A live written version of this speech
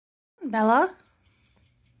Bella,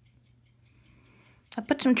 I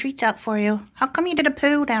put some treats out for you. How come you did a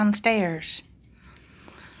poo downstairs?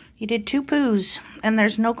 You did 2 poos, and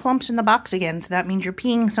there's no clumps in the box again, so that means you're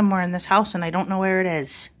peeing somewhere in this house, and I don't know where it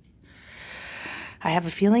is. I have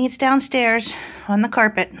a feeling it's downstairs on the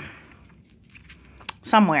carpet.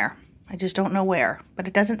 Somewhere. I just don't know where, but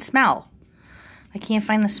it doesn't smell. I can't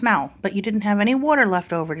find the smell, but you didn't have any water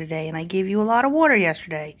left over today, and I gave you a lot of water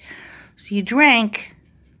yesterday. So you drank.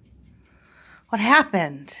 What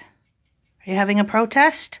happened? Are you having a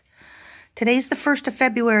protest? Today's the 1st of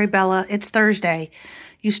February, Bella. It's Thursday.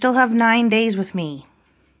 You still have 9 days with me.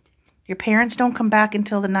 Your parents don't come back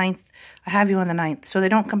until the 9th. I have you on the 9th, so they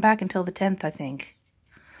don't come back until the 10th, I think.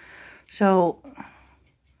 So,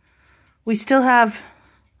 we still have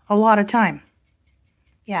a lot of time.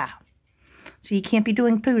 Yeah. So you can't be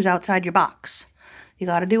doing poos outside your box. You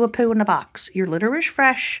got to do a poo in the box. Your litter is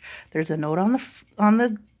fresh. There's a note on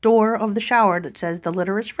the door of the shower that says the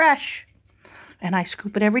litter is fresh. And I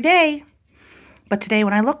scoop it every day. But today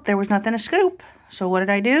when I looked, there was nothing to scoop. So what did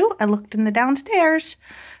I do? I looked in the downstairs,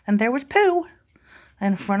 and there was poo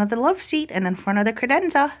in front of the love seat and in front of the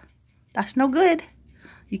credenza. That's no good.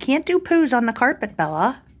 You can't do poos on the carpet,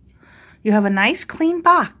 Bella. You have a nice clean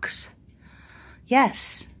box.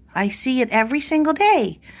 Yes, I see it every single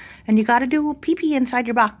day. And you got to do pee-pee inside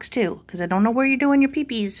your box too, because I don't know where you're doing your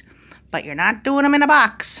pee-pees, but you're not doing them in a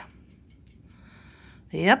box.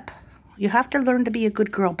 Yep, you have to learn to be a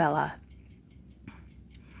good girl, Bella.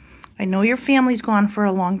 I know your family's gone for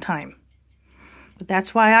a long time, but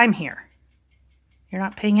that's why I'm here. You're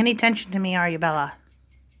not paying any attention to me, are you, Bella?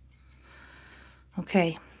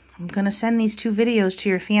 Okay, I'm going to send these 2 videos to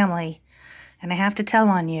your family, and I have to tell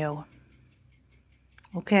on you.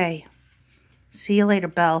 Okay, see you later,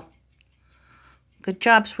 Belle. Good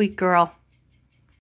job, sweet girl.